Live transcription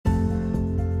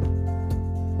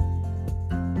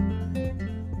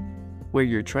Where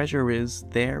your treasure is,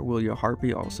 there will your heart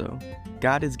be also.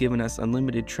 God has given us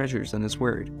unlimited treasures in His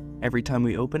Word. Every time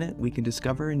we open it, we can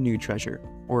discover a new treasure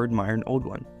or admire an old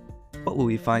one. What will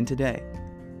we find today?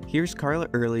 Here's Carla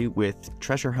Early with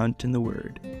Treasure Hunt in the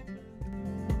Word.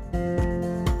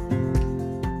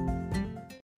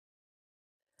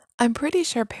 I'm pretty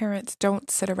sure parents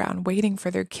don't sit around waiting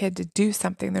for their kid to do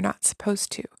something they're not supposed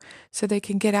to, so they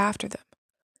can get after them.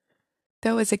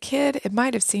 Though as a kid, it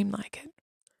might have seemed like it.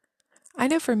 I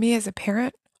know for me as a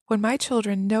parent, when my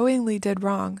children knowingly did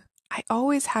wrong, I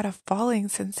always had a falling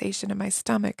sensation in my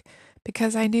stomach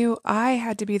because I knew I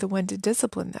had to be the one to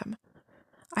discipline them.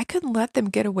 I couldn't let them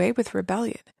get away with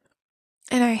rebellion,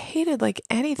 and I hated like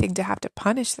anything to have to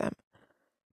punish them.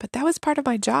 But that was part of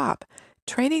my job,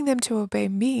 training them to obey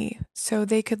me so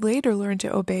they could later learn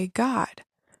to obey God.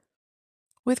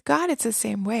 With God, it's the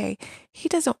same way. He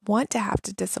doesn't want to have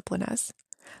to discipline us,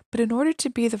 but in order to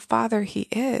be the Father He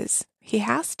is, He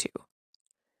has to.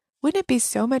 Wouldn't it be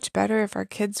so much better if our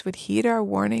kids would heed our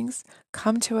warnings,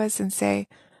 come to us and say,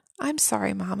 "I'm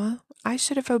sorry, Mama. I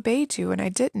should have obeyed you and I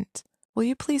didn't. Will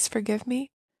you please forgive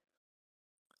me?"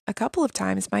 A couple of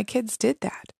times my kids did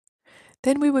that.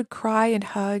 Then we would cry and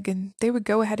hug, and they would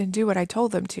go ahead and do what I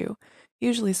told them to,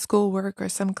 usually schoolwork or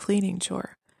some cleaning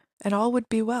chore, and all would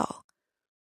be well.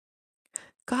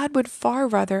 God would far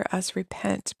rather us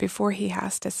repent before He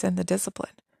has to send the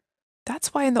discipline.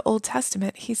 That's why in the Old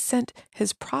Testament He sent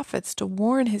His prophets to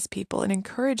warn His people and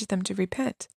encourage them to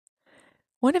repent.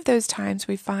 One of those times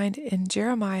we find in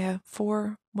Jeremiah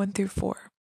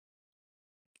 4:1-4.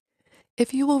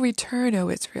 "If you will return, O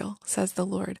Israel, says the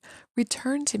Lord,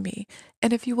 return to me,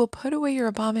 and if you will put away your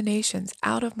abominations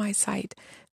out of my sight,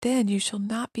 then you shall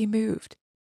not be moved.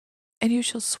 And you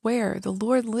shall swear, the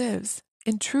Lord lives,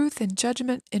 in truth and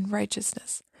judgment and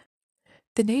righteousness.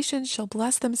 The nations shall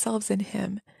bless themselves in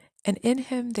Him, and in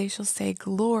Him they shall say,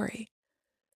 Glory.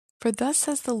 For thus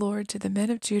says the Lord to the men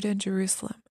of Judah and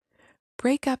Jerusalem,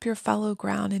 break up your fallow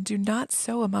ground and do not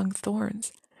sow among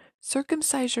thorns.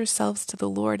 Circumcise yourselves to the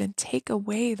Lord and take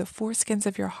away the foreskins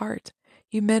of your heart,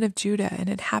 you men of Judah and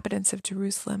inhabitants of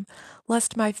Jerusalem,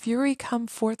 lest my fury come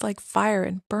forth like fire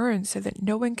and burn so that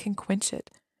no one can quench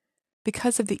it,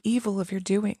 because of the evil of your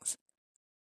doings."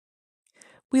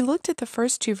 We looked at the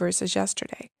first two verses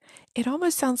yesterday. It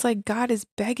almost sounds like God is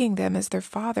begging them as their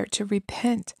Father to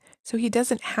repent so He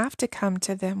doesn't have to come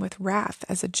to them with wrath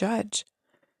as a judge.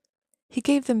 He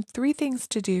gave them 3 things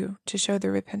to do to show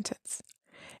their repentance.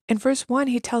 In verse 1,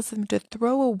 He tells them to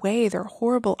throw away their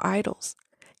horrible idols,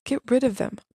 get rid of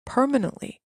them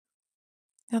permanently.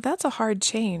 Now that's a hard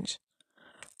change.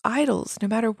 Idols, no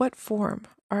matter what form,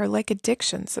 are like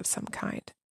addictions of some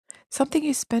kind, something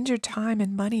you spend your time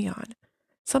and money on,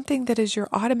 something that is your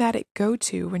automatic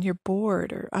go-to when you're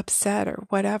bored or upset or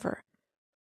whatever.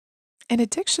 And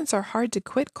addictions are hard to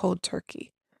quit cold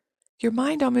turkey. Your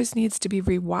mind almost needs to be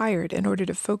rewired in order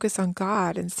to focus on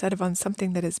God instead of on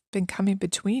something that has been coming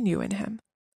between you and Him.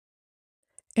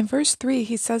 In verse 3,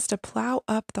 He says to plow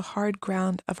up the hard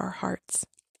ground of our hearts.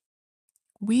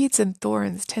 Weeds and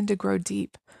thorns tend to grow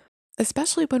deep,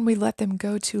 especially when we let them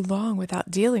go too long without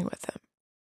dealing with them.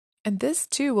 And this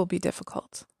too will be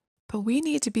difficult. But we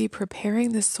need to be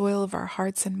preparing the soil of our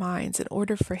hearts and minds in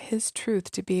order for His truth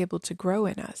to be able to grow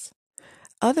in us.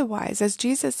 Otherwise, as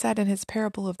Jesus said in His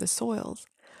parable of the soils,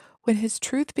 when His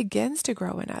truth begins to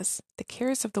grow in us, the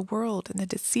cares of the world and the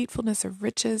deceitfulness of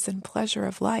riches and pleasure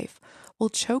of life will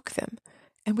choke them,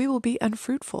 and we will be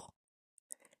unfruitful.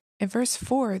 In verse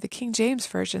 4, the King James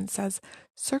Version says,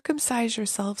 "Circumcise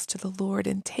yourselves to the Lord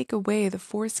and take away the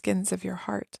foreskins of your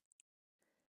heart."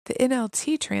 The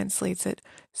NLT translates it,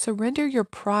 "Surrender your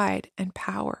pride and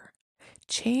power.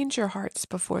 Change your hearts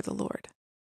before the Lord."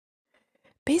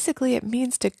 Basically, it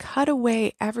means to cut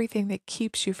away everything that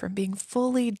keeps you from being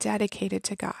fully dedicated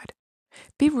to God.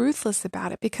 Be ruthless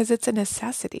about it because it's a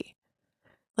necessity.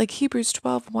 Like Hebrews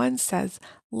 12:1 says,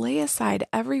 "Lay aside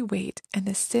every weight and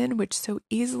the sin which so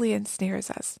easily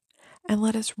ensnares us, and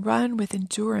let us run with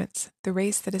endurance the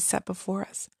race that is set before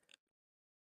us."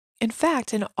 In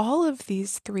fact, in all of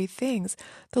these 3 things,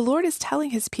 the Lord is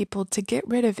telling His people to get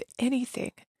rid of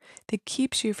anything that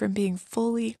keeps you from being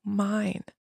fully mine.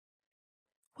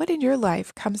 What in your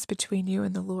life comes between you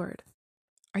and the Lord?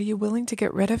 Are you willing to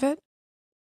get rid of it?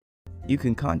 You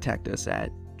can contact us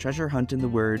at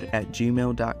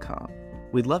treasurehuntintheword@gmail.com.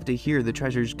 We'd love to hear the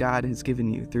treasures God has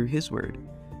given you through His Word.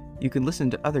 You can listen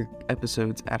to other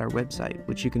episodes at our website,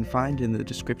 which you can find in the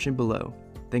description below.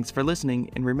 Thanks for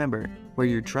listening, and remember, where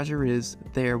your treasure is,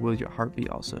 there will your heart be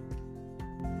also.